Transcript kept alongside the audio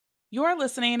You're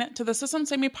listening to the Systems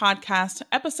Saved Me podcast,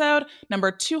 episode number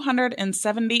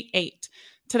 278.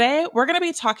 Today, we're going to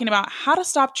be talking about how to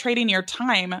stop trading your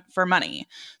time for money.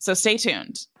 So stay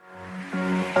tuned.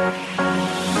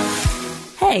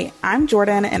 Hey, I'm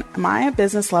Jordan, and my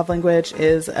business love language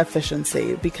is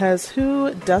efficiency, because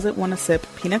who doesn't want to sip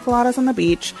pina coladas on the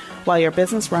beach while your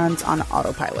business runs on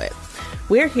autopilot?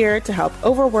 We're here to help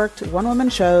overworked one-woman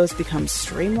shows become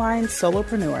streamlined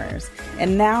solopreneurs.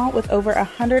 And now, with over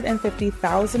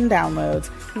 150,000 downloads,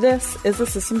 this is the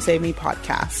Systems Saved Me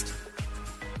podcast.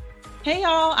 Hey,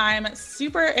 y'all. I'm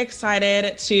super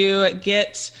excited to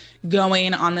get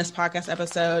going on this podcast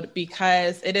episode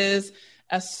because it is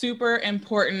a super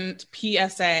important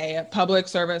PSA, public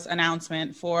service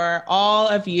announcement for all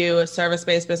of you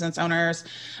service-based business owners,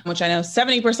 which I know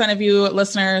 70% of you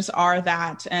listeners are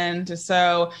that. And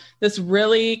so this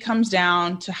really comes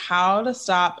down to how to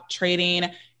stop trading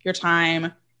your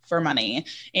time for money.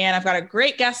 And I've got a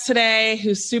great guest today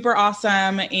who's super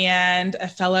awesome and a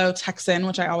fellow Texan,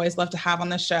 which I always love to have on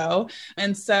the show.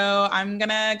 And so I'm going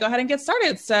to go ahead and get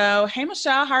started. So, hey,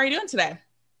 Michelle, how are you doing today?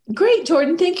 Great,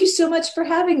 Jordan. Thank you so much for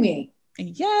having me.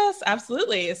 Yes,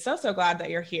 absolutely. So glad that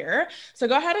you're here. So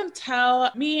go ahead and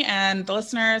tell me and the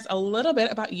listeners a little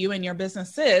bit about you and your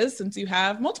businesses, since you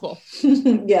have multiple.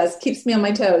 Yes, keeps me on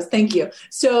my toes. Thank you.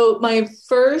 So my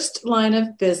first line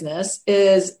of business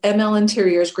is ML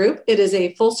Interiors Group. It is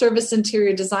a full service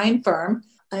interior design firm.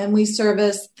 And we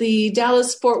service the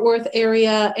Dallas-Fort Worth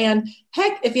area. And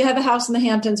heck, if you have a house in the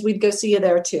Hamptons, we'd go see you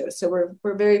there too. So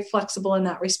we're very flexible in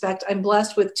that respect. I'm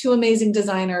blessed with two amazing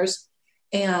designers,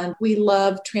 and we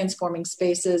love transforming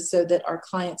spaces so that our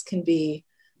clients can be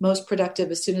most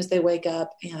productive as soon as they wake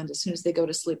up, and as soon as they go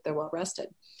to sleep, they're well rested.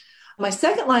 My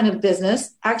second line of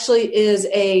business actually is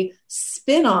a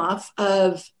spin-off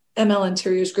of ML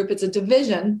Interiors Group. It's a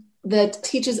division that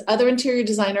teaches other interior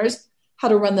designers how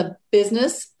to run the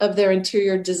business of their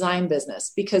interior design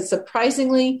business, because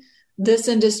surprisingly, this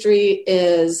industry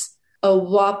is a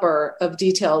whopper of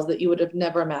details that you would have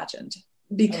never imagined.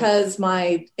 Because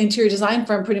my interior design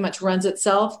firm pretty much runs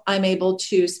itself, I'm able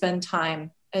to spend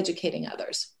time educating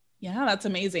others. Yeah, that's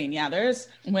amazing. Yeah,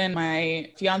 when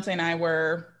my fiance and I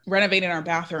were renovating our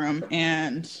bathroom,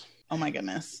 and oh my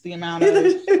goodness, the amount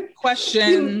of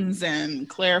questions and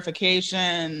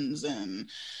clarifications and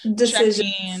decisions.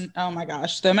 Checking. Oh my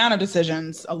gosh, the amount of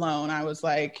decisions alone. I was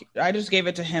like, I just gave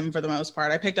it to him for the most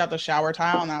part. I picked out the shower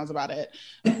tile and that was about it.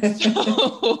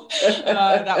 So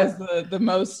that was the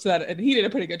most that, and he did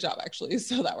a pretty good job actually.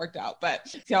 So that worked out.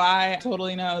 But so I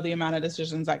totally know the amount of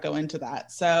decisions that go into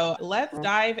that. So let's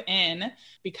dive in,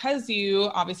 because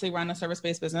you obviously run a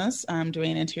service-based business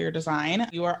doing interior design.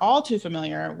 You are all too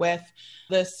familiar with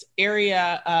this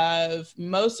area of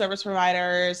most service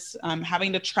providers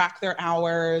having to track their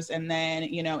hours and then,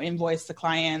 invoice the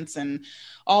clients and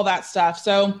all that stuff.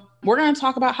 So we're going to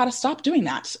talk about how to stop doing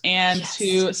that and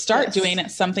to start doing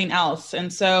something else.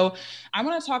 And so I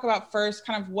want to talk about first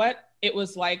kind of what it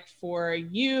was like for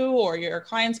you or your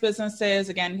clients' businesses,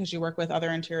 again, because you work with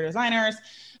other interior designers.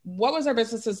 What was their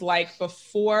businesses like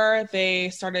before they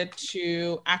started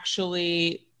to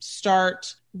actually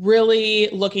start really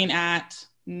looking at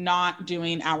not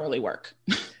doing hourly work?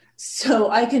 So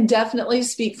I can definitely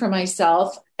speak for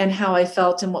myself and how I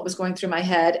felt and what was going through my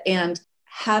head. And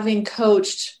having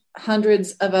coached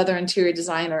hundreds of other interior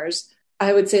designers,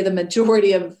 I would say the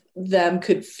majority of them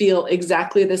could feel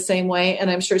exactly the same way. And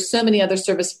I'm sure so many other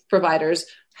service providers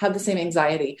have the same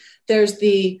anxiety. There's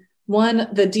the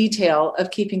detail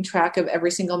of keeping track of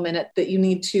every single minute that you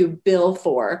need to bill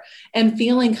for, and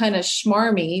feeling kind of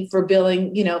schmarmy for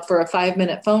billing, for a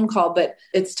 5-minute phone call, but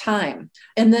it's time.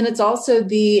 And then it's also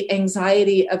the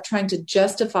anxiety of trying to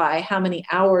justify how many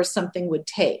hours something would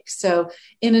take. So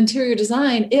in interior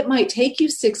design, it might take you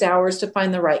 6 hours to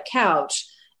find the right couch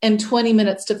and 20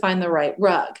 minutes to find the right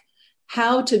rug.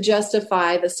 How to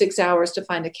justify the 6 hours to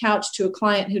find a couch to a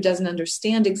client who doesn't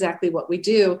understand exactly what we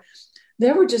do.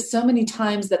 There were just so many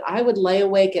times that I would lay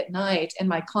awake at night, and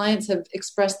my clients have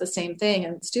expressed the same thing,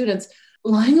 and students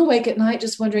lying awake at night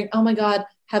just wondering, oh my God,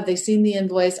 have they seen the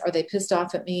invoice? Are they pissed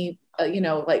off at me? Are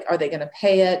they going to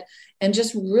pay it? And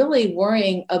just really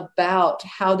worrying about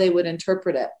how they would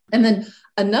interpret it. And then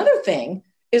another thing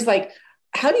is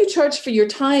how do you charge for your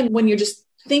time when you're just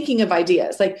thinking of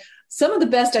ideas? Some of the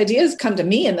best ideas come to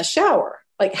me in the shower.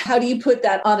 How do you put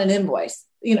that on an invoice?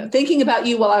 Thinking about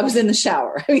you while I was in the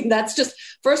shower. I mean, that's just,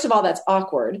 first of all, that's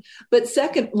awkward. But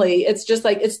secondly, it's just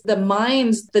it's the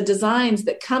minds, the designs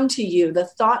that come to you, the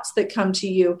thoughts that come to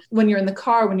you when you're in the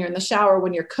car, when you're in the shower,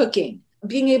 when you're cooking,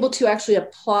 being able to actually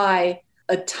apply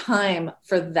a time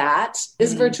for that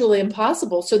is virtually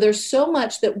impossible. So there's so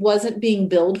much that wasn't being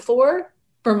billed for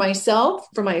myself,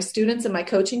 for my students and my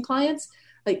coaching clients.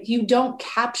 Like, you don't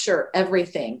capture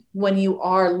everything when you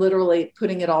are literally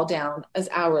putting it all down as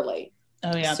hourly.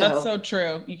 Oh yeah, that's so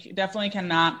true. You definitely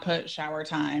cannot put shower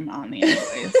time on the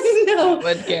invoice. No, that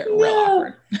would get real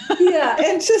awkward. Yeah.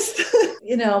 And just,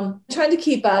 trying to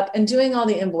keep up and doing all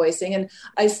the invoicing. And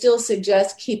I still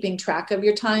suggest keeping track of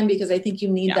your time, because I think you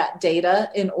need that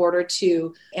data in order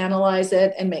to analyze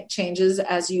it and make changes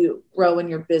as you grow in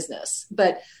your business.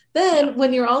 But then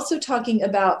when you're also talking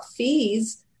about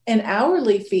fees and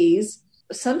hourly fees,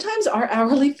 sometimes our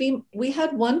hourly fee, we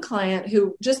had one client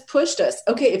who just pushed us.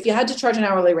 Okay, if you had to charge an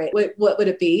hourly rate, what would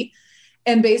it be?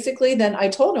 And basically then I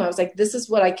told him, I was like, this is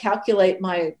what I calculate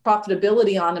my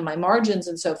profitability on and my margins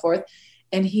and so forth.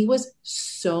 And he was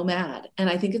so mad. And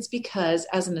I think it's because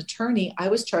as an attorney, I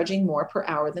was charging more per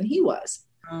hour than he was.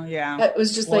 Oh yeah. It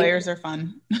was just lawyers are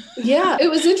fun. Yeah, it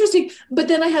was interesting. But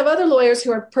then I have other lawyers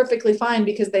who are perfectly fine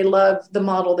because they love the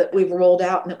model that we've rolled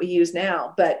out and that we use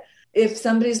now. But if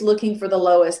somebody's looking for the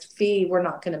lowest fee, we're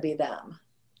not going to be them.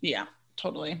 Yeah,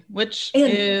 totally. Which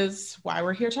is why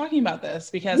we're here talking about this,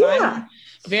 because I'm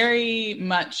very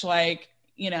much like,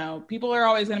 people are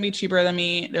always going to be cheaper than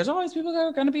me. There's always people that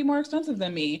are going to be more expensive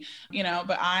than me,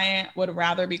 but I would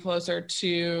rather be closer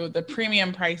to the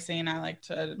premium pricing. I like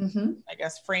to, I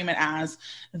guess, frame it as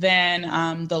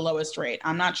than the lowest rate.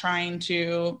 I'm not trying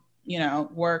to,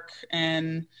 work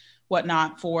and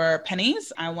whatnot for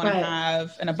pennies. I want to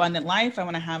have an abundant life. I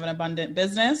want to have an abundant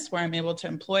business where I'm able to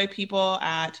employ people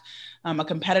at a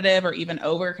competitive or even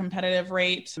over competitive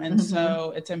rate. And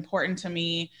so it's important to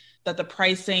me that the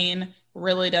pricing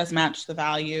really does match the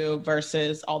value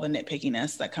versus all the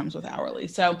nitpickiness that comes with hourly.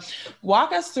 So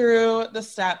walk us through the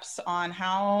steps on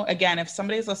how, again, if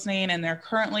somebody's listening and they're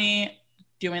currently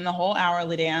doing the whole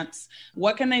hourly dance,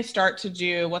 what can they start to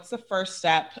do? What's the first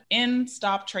step in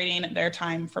stop trading their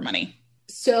time for money?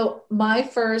 So my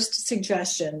first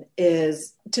suggestion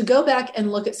is to go back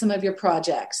and look at some of your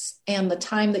projects and the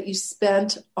time that you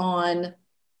spent on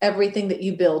everything that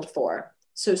you billed for.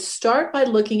 So start by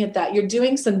looking at that. You're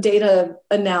doing some data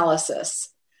analysis.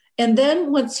 And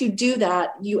then once you do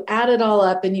that, you add it all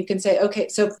up and you can say, okay,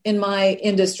 so in my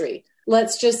industry,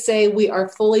 let's just say we are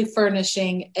fully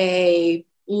furnishing a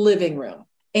living room.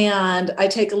 And I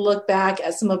take a look back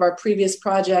at some of our previous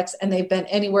projects, and they've been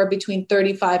anywhere between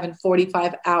 35 and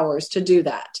 45 hours to do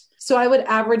that. So I would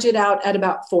average it out at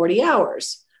about 40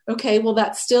 hours. Okay, well,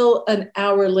 that's still an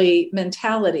hourly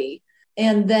mentality.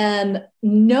 And then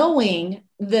knowing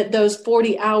that those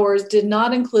 40 hours did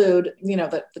not include,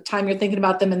 the time you're thinking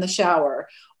about them in the shower,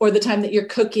 or the time that you're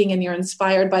cooking and you're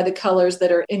inspired by the colors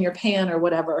that are in your pan or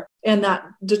whatever. And that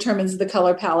determines the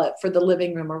color palette for the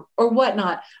living room or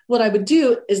whatnot. What I would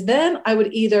do is then I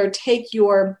would either take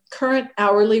your current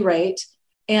hourly rate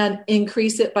and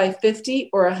increase it by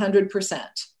 50 or 100%.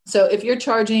 So if you're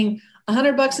charging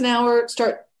 $100 an hour,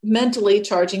 start mentally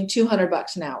charging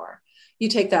 $200 an hour. You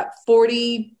take that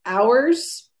 40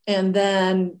 hours and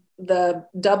then the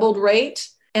doubled rate,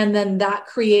 and then that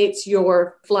creates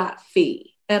your flat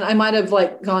fee. And I might have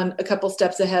gone a couple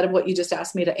steps ahead of what you just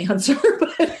asked me to answer.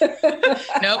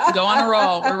 Nope, go on a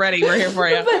roll. We're ready. We're here for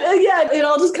you. But it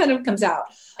all just kind of comes out.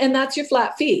 And that's your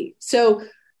flat fee. So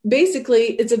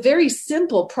basically, it's a very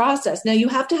simple process. Now, you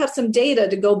have to have some data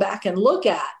to go back and look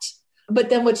at. But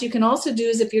then what you can also do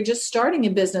is if you're just starting a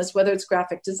business, whether it's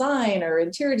graphic design or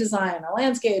interior design or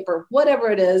landscape or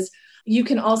whatever it is, you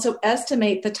can also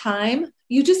estimate the time.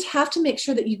 You just have to make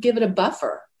sure that you give it a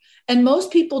buffer. And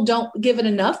most people don't give it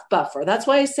enough buffer. That's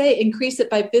why I say increase it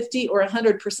by 50 or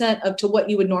 100% up to what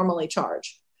you would normally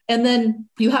charge. And then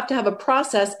you have to have a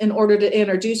process in order to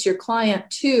introduce your client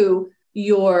to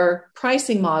your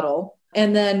pricing model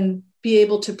and then be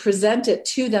able to present it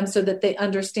to them so that they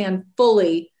understand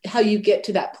fully how you get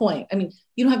to that point. I mean,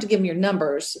 you don't have to give them your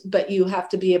numbers, but you have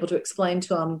to be able to explain to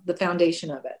them the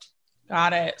foundation of it.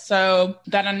 Got it. So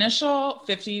that initial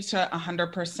 50 to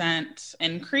 100%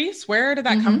 increase, where did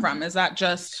that come from? Is that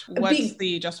just, what's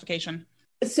the justification?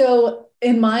 So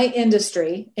in my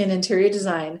industry, in interior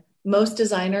design, most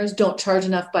designers don't charge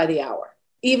enough by the hour.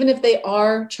 Even if they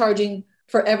are charging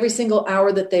for every single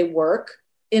hour that they work,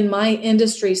 in my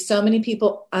industry, so many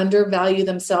people undervalue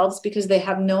themselves because they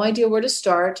have no idea where to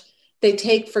start. They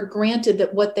take for granted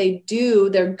that what they do,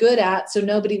 they're good at. So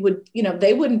nobody would,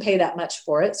 they wouldn't pay that much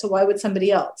for it. So why would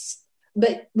somebody else?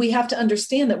 But we have to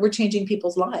understand that we're changing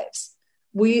people's lives.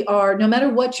 We are, no matter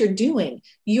what you're doing,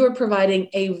 you are providing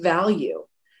a value.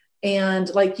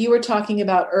 And like you were talking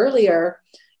about earlier,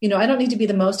 I don't need to be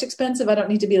the most expensive. I don't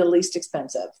need to be the least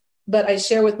expensive. but I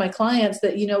share with my clients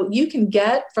that, you can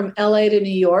get from LA to New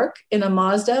York in a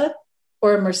Mazda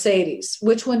or a Mercedes.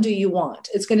 Which one do you want?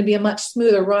 It's going to be a much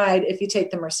smoother ride if you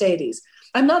take the Mercedes.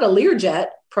 I'm not a Learjet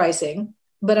pricing,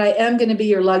 but I am going to be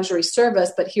your luxury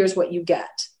service, but here's what you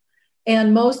get.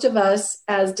 And most of us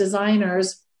as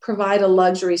designers provide a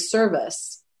luxury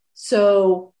service.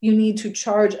 So you need to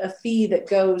charge a fee that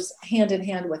goes hand in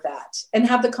hand with that and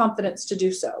have the confidence to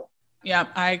do so. Yeah,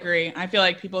 I agree. I feel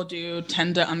like people do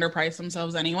tend to underprice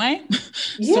themselves anyway.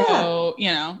 Yeah. So,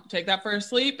 take that for a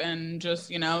sleep and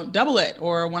just, double it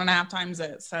or 1.5 times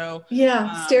it. So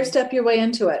yeah, stair step your way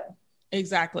into it.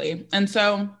 Exactly. And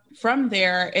so from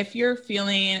there, if you're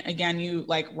feeling, again, you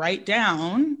like write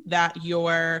down that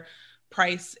your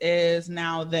price is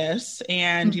now this,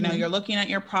 and, you're looking at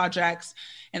your projects,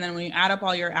 and then when you add up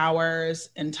all your hours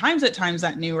and times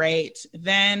that new rate,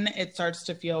 then it starts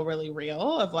to feel really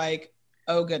real of like,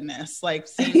 oh goodness, like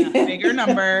seeing that bigger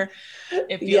number,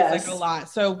 it feels like a lot.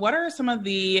 So what are some of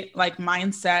the like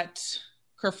mindset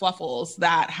kerfluffles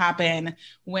that happen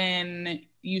when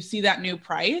you see that new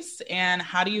price, and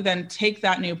how do you then take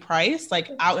that new price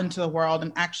like out into the world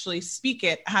and actually speak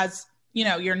it as,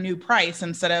 your new price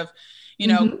instead of,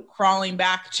 crawling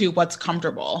back to what's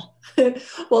comfortable?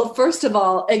 Well, first of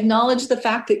all, acknowledge the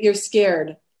fact that you're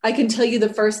scared. I can tell you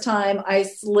the first time I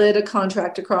slid a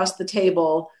contract across the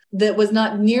table that was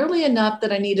not nearly enough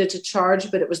that I needed to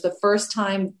charge, but it was the first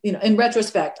time, in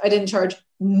retrospect, I didn't charge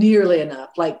nearly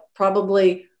enough, like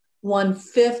probably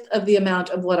 1/5 of the amount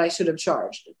of what I should have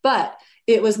charged. But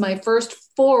it was my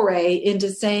first foray into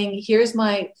saying, here's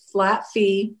my flat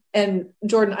fee. And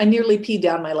Jordan, I nearly peed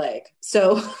down my leg.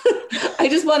 So I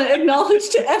just want to acknowledge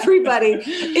to everybody,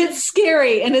 it's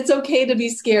scary and it's okay to be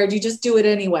scared. You just do it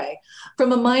anyway.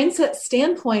 From a mindset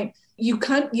standpoint, you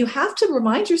have to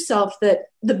remind yourself that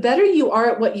the better you are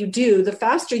at what you do, the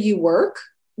faster you work,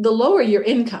 the lower your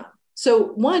income.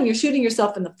 So one, you're shooting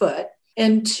yourself in the foot.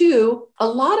 And two, a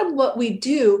lot of what we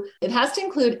do, it has to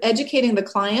include educating the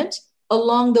client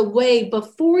along the way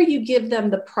before you give them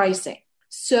the pricing.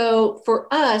 So for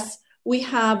us, we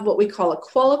have what we call a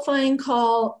qualifying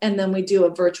call, and then we do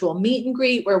a virtual meet and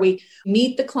greet where we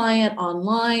meet the client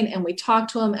online and we talk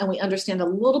to them and we understand a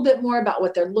little bit more about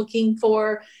what they're looking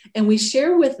for, and we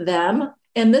share with them.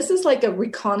 And this is like a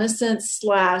reconnaissance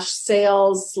 /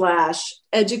 sales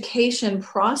 / education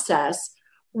process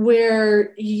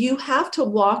where you have to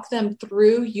walk them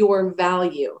through your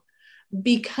value.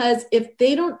 Because if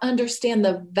they don't understand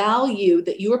the value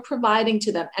that you are providing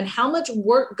to them and how much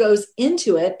work goes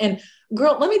into it, and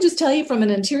girl, let me just tell you from an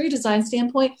interior design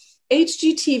standpoint,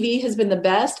 HGTV has been the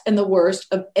best and the worst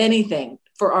of anything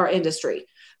for our industry,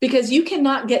 because you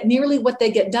cannot get nearly what they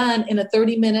get done in a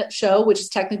 30-minute show, which is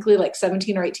technically like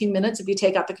 17 or 18 minutes if you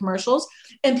take out the commercials.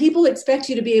 And people expect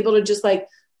you to be able to just like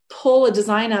pull a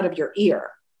design out of your ear.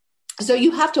 So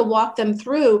you have to walk them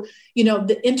through,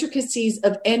 the intricacies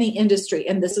of any industry.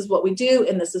 And this is what we do.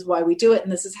 And this is why we do it.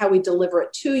 And this is how we deliver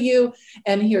it to you.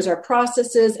 And here's our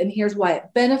processes. And here's why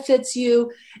it benefits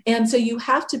you. And so you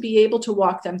have to be able to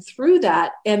walk them through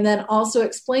that and then also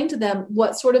explain to them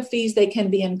what sort of fees they can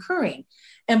be incurring.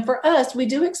 And for us, we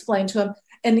do explain to them.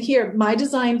 And here, my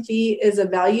design fee is a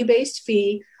value-based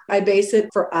fee. I base it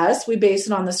for us. We base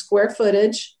it on the square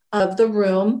footage of the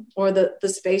room or the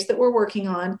space that we're working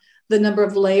on, the number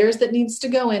of layers that needs to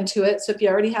go into it. So if you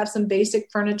already have some basic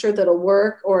furniture that'll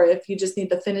work, or if you just need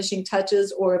the finishing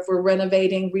touches, or if we're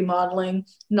renovating, remodeling,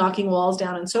 knocking walls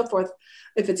down and so forth,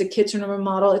 if it's a kitchen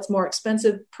remodel, it's more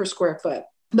expensive per square foot.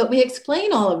 But we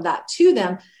explain all of that to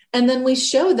them. And then we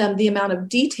show them the amount of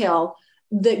detail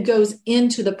that goes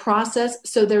into the process.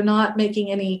 So they're not making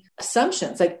any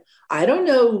assumptions. Like, I don't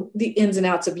know the ins and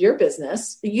outs of your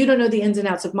business. You don't know the ins and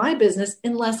outs of my business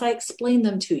unless I explain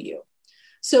them to you.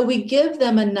 So we give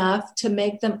them enough to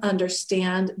make them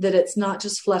understand that it's not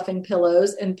just fluffing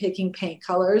pillows and picking paint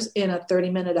colors in a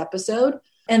 30-minute episode.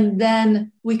 And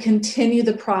then we continue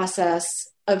the process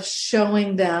of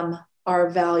showing them our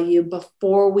value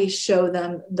before we show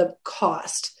them the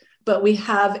cost. But we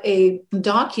have a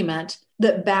document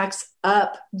that backs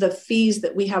up the fees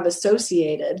that we have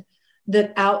associated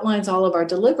that outlines all of our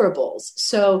deliverables.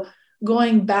 So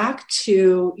going back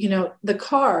to, the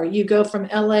car, you go from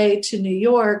LA to New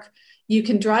York, you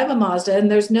can drive a Mazda,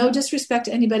 and there's no disrespect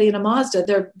to anybody in a Mazda.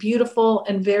 They're beautiful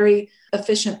and very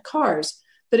efficient cars.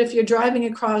 But if you're driving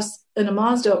across in a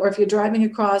Mazda, or if you're driving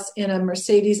across in a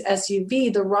Mercedes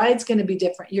SUV, the ride's going to be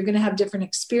different. You're going to have different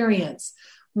experience.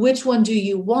 Which one do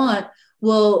you want?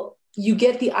 Well, you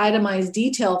get the itemized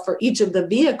detail for each of the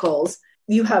vehicles.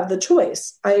 You have the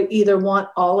choice. I either want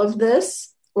all of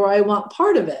this or I want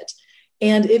part of it.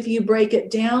 And if you break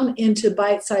it down into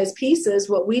bite-sized pieces,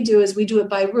 what we do is we do it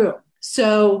by room.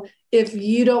 So if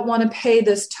you don't want to pay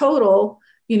this total,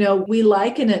 we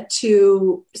liken it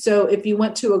to, so if you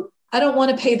went to I don't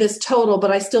want to pay this total,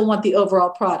 but I still want the overall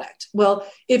product. Well,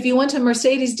 if you went to a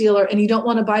Mercedes dealer and you don't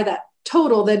want to buy that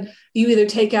total, then you either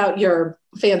take out your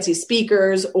fancy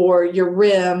speakers or your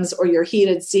rims or your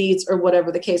heated seats or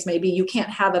whatever the case may be. You can't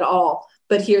have it all,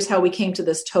 but here's how we came to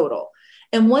this total.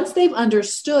 And once they've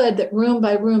understood that room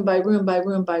by room by room by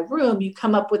room by room, you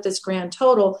come up with this grand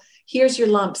total, here's your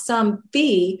lump sum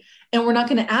fee, and we're not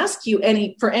going to ask you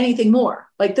for anything more.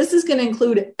 Like, this is going to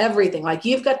include everything. Like,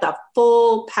 you've got the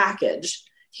full package.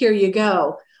 Here you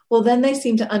go. Well, then they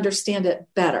seem to understand it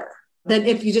better than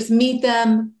if you just meet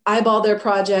them, eyeball their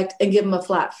project, and give them a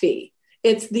flat fee.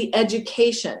 It's the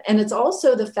education. And it's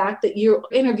also the fact that you're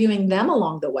interviewing them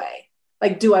along the way.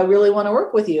 Like, do I really want to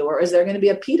work with you? Or is there going to be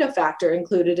a PITA factor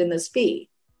included in this fee?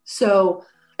 So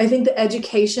I think the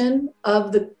education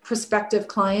of the prospective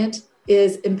client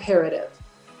is imperative.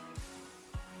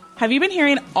 Have you been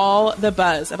hearing all the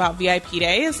buzz about VIP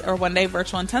days or one-day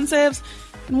virtual intensives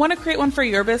and want to create one for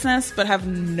your business but have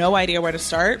no idea where to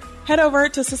start? Head over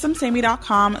to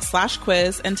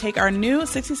systemsamy.com/quiz and take our new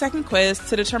 60-second quiz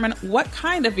to determine what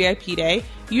kind of VIP day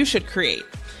you should create.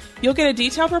 You'll get a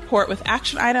detailed report with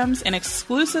action items and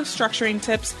exclusive structuring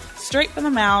tips straight from the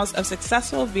mouths of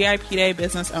successful VIP day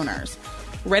business owners.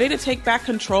 Ready to take back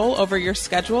control over your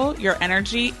schedule, your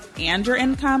energy, and your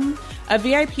income? A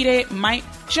VIP day might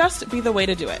just be the way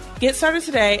to do it. Get started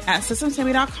today at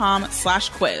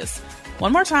systemsamy.com/quiz.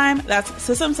 One more time, that's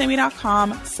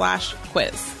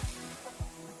systemsamy.com/quiz.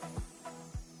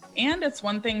 And it's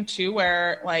one thing too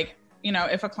where, like,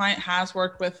 if a client has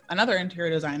worked with another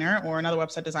interior designer or another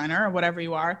website designer or whatever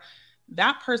you are,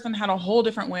 that person had a whole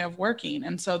different way of working.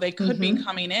 And so they could be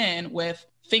coming in with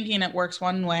thinking it works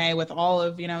one way with all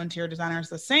of, interior designers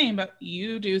the same, but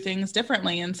you do things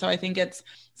differently. And so I think it's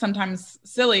sometimes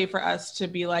silly for us to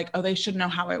be like, oh, they should know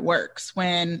how it works,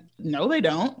 when no, they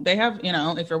don't. They have,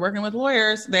 if you're working with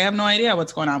lawyers, they have no idea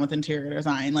what's going on with interior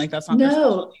design. Like, that's not their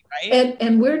specialty, right?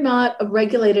 And we're not a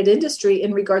regulated industry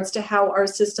in regards to how our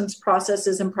systems,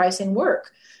 processes, and pricing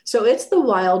work. So it's the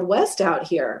Wild West out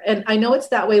here. And I know it's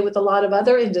that way with a lot of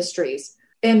other industries.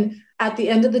 And at the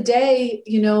end of the day,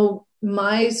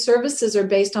 my services are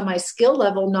based on my skill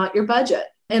level, not your budget.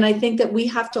 And I think that we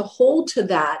have to hold to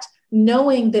that,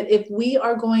 knowing that if we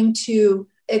are going to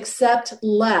accept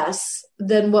less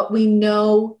than what we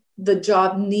know the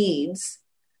job needs,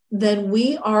 then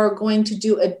we are going to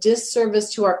do a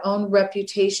disservice to our own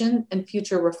reputation and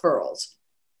future referrals.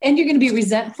 And you're going to be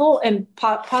resentful and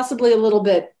possibly a little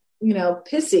bit,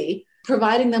 pissy,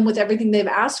 providing them with everything they've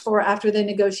asked for after they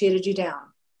negotiated you down.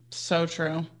 So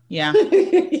true. Yeah.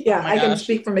 Yeah, I can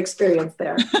speak from experience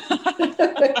there.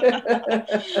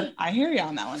 I hear you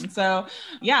on that one. So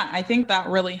yeah, I think that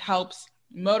really helps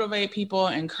motivate people,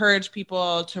 encourage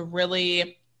people to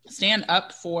really stand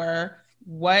up for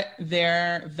what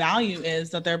their value is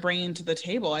that they're bringing to the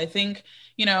table. I think,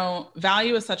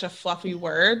 value is such a fluffy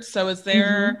word. So is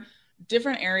there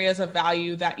different areas of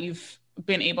value that you've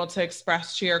been able to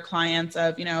express to your clients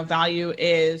of, value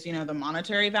is, the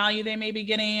monetary value they may be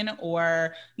getting,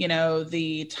 or,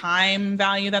 the time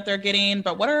value that they're getting,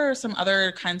 but what are some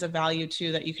other kinds of value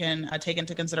too that you can take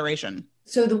into consideration?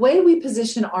 So the way we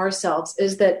position ourselves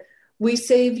is that we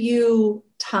save you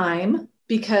time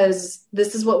because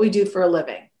this is what we do for a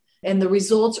living. And the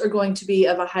results are going to be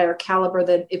of a higher caliber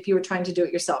than if you were trying to do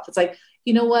it yourself. It's like,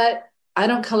 you know what? I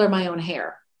don't color my own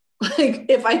hair. Like,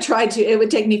 if I tried to, it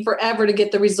would take me forever to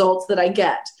get the results that I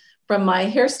get from my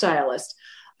hairstylist.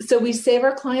 So we save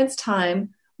our clients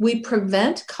time. We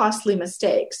prevent costly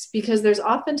mistakes, because there's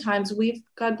oftentimes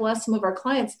God bless some of our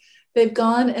clients, they've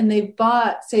gone and they've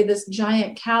bought, say, this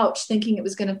giant couch thinking it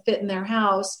was going to fit in their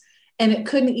house, and it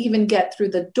couldn't even get through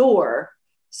the door.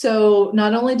 So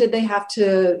not only did they have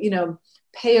to,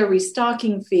 pay a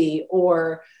restocking fee,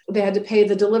 or they had to pay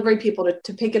the delivery people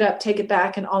to pick it up, take it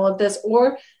back, and all of this,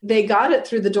 or they got it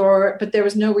through the door, but there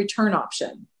was no return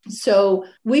option. So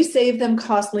we save them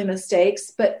costly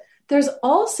mistakes. But there's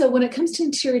also, when it comes to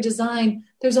interior design,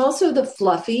 there's also the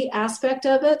fluffy aspect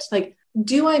of it. Like,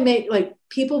 do I make,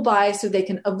 people buy so they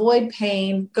can avoid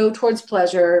pain, go towards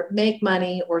pleasure, make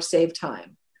money, or save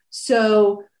time?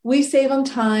 So we save them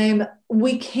time.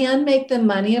 We can make them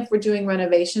money if we're doing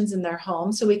renovations in their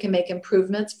home, so we can make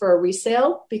improvements for a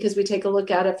resale, because we take a look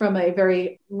at it from a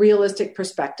very realistic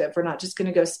perspective. We're not just going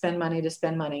to go spend money to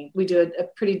spend money. We do a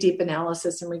pretty deep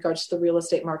analysis in regards to the real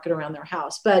estate market around their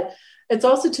house, but it's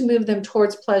also to move them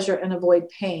towards pleasure and avoid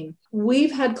pain.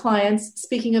 We've had clients,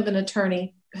 speaking of an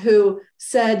attorney, who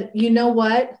said, you know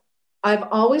what? I've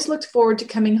always looked forward to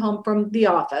coming home from the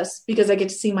office because I get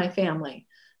to see my family.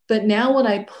 But now when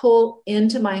I pull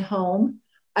into my home,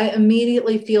 I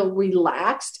immediately feel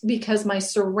relaxed because my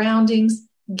surroundings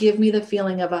give me the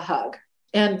feeling of a hug.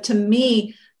 And to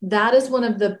me, that is one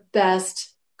of the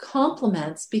best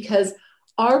compliments, because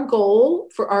our goal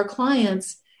for our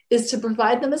clients is to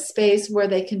provide them a space where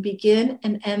they can begin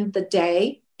and end the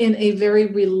day in a very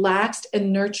relaxed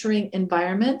and nurturing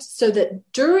environment, so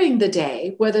that during the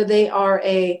day, whether they are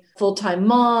a full-time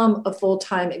mom, a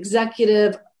full-time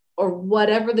executive, or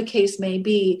whatever the case may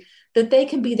be, that they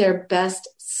can be their best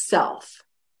self.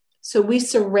 So we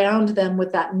surround them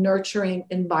with that nurturing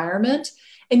environment.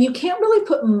 And you can't really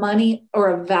put money or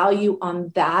a value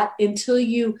on that until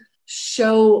you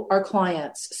show our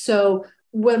clients. So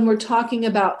when we're talking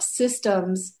about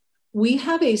systems, we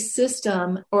have a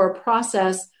system or a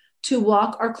process to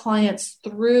walk our clients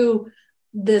through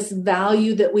this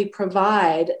value that we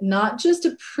provide, not just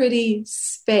a pretty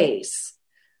space,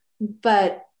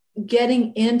 but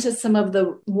getting into some of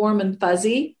the warm and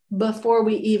fuzzy before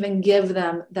we even give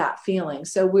them that feeling.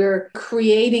 So we're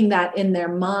creating that in their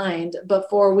mind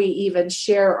before we even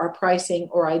share our pricing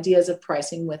or ideas of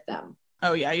pricing with them.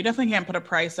 Oh yeah, you definitely can't put a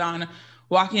price on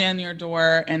walking in your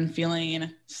door and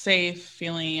feeling safe,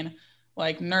 feeling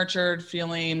like nurtured,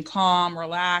 feeling calm,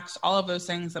 relaxed, all of those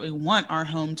things that we want our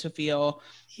home to feel.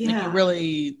 Yeah. Like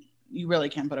you really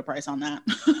can't put a price on that.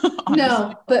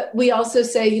 No, but we also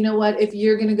say, you know what, if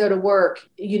you're going to go to work,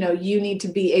 you need to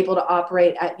be able to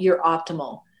operate at your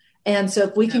optimal. And so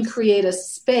if we can create a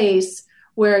space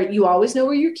where you always know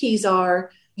where your keys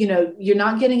are, you're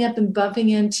not getting up and bumping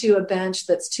into a bench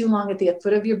that's too long at the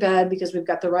foot of your bed because we've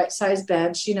got the right size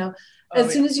bench,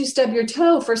 as soon as you stub your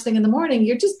toe first thing in the morning,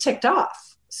 you're just ticked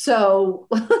off. So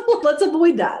let's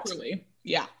avoid that. Really.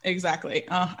 Yeah, exactly.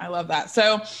 Oh, I love that.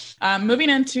 So moving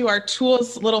into our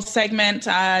tools little segment, do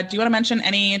you want to mention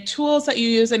any tools that you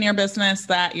use in your business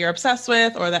that you're obsessed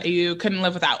with or that you couldn't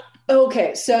live without?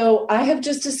 Okay, so I have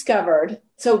just discovered,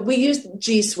 so we use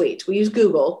G Suite. We use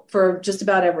Google for just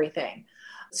about everything.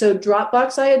 So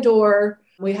Dropbox I adore.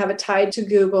 We have it tied to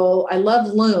Google. I love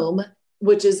Loom,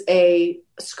 which is a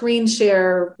screen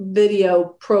share video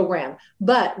program.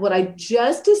 But what I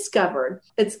just discovered,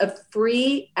 it's a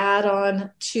free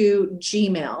add-on to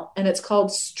Gmail, and it's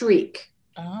called Streak.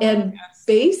 Oh, and yes.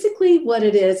 Basically what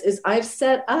it is I've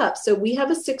set up, so we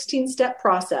have a 16-step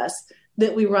process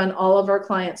that we run all of our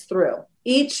clients through.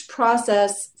 Each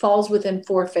process falls within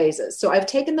 4 phases. So I've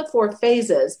taken the 4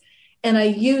 phases and I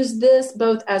use this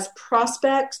both as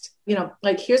prospects,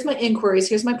 like here's my inquiries,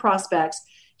 here's my prospects,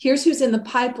 here's who's in the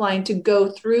pipeline to go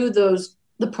through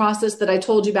the process that I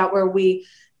told you about, where we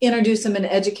introduce them and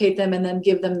educate them and then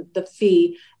give them the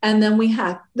fee. And then we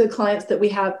have the clients that we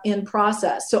have in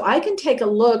process. So I can take a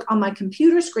look on my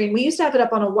computer screen. We used to have it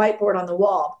up on a whiteboard on the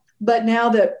wall, but now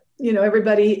that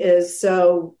everybody is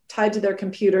so tied to their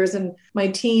computers, and my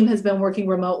team has been working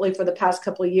remotely for the past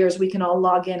couple of years, we can all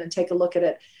log in and take a look at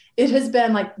it. It has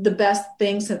been like the best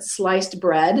thing since sliced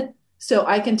bread. So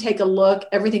I can take a look,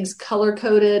 everything's color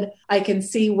coded. I can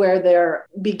see where they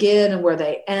begin and where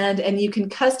they end, and you can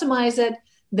customize it.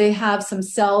 They have some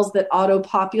cells that auto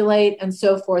populate and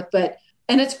so forth,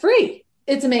 and it's free.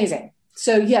 It's amazing.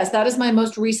 So yes, that is my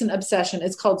most recent obsession.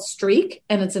 It's called Streak,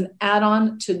 and it's an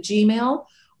add-on to Gmail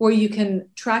where you can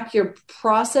track your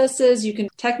processes.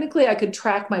 I could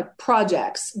track my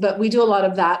projects, but we do a lot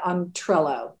of that on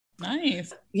Trello.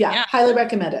 Nice. Yeah, highly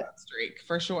recommend it. Streak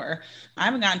for sure. I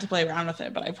haven't gotten to play around with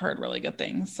it, but I've heard really good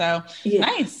things. So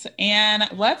Nice. And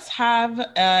let's have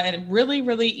really,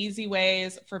 really easy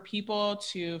ways for people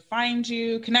to find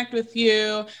you, connect with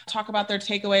you, talk about their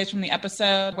takeaways from the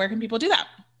episode. Where can people do that?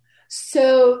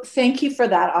 So thank you for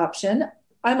that option.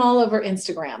 I'm all over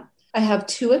Instagram. I have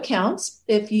 2 accounts.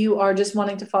 If you are just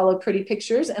wanting to follow pretty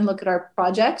pictures and look at our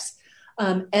projects,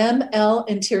 ML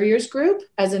Interiors Group,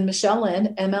 as in Michelle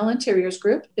Lynn, ML Interiors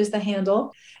Group is the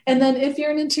handle. And then if you're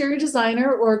an interior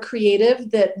designer or a creative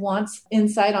that wants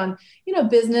insight on,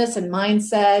 business and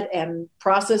mindset and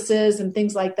processes and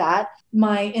things like that,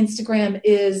 my Instagram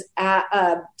is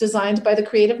Designed by the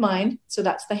Creative Mind. So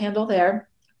that's the handle there.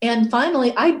 And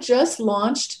finally, I just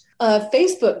launched a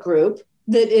Facebook group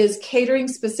that is catering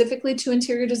specifically to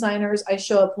interior designers. I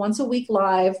show up once a week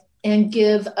live and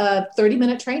give a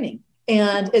 30-minute training.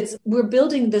 And we're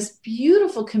building this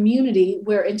beautiful community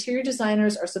where interior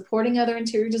designers are supporting other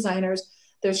interior designers.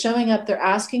 They're showing up, they're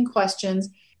asking questions,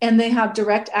 and they have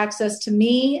direct access to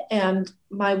me. And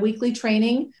my weekly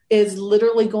training is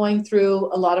literally going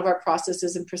through a lot of our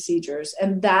processes and procedures.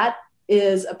 And that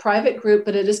is a private group,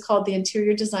 but it is called the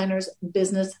Interior Designers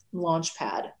Business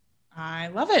Launchpad. I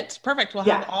love it. Perfect. We'll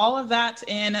have all of that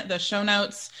in the show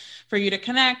notes for you to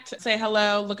connect, say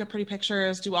hello, look at pretty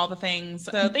pictures, do all the things.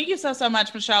 So thank you so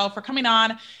much, Michelle, for coming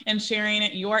on and sharing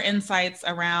your insights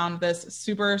around this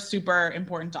super, super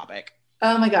important topic.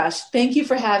 Oh my gosh. Thank you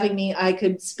for having me. I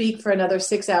could speak for another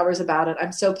 6 hours about it.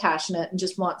 I'm so passionate and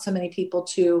just want so many people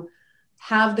to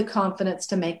have the confidence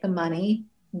to make the money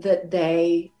that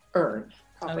they earn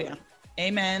properly. Oh, yeah.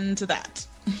 Amen to that.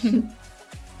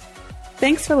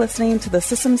 Thanks for listening to the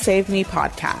System Saved Me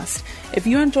podcast. If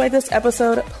you enjoyed this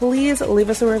episode, please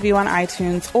leave us a review on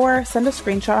iTunes or send a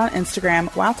screenshot on Instagram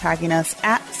while tagging us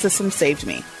at System Saved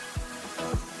Me.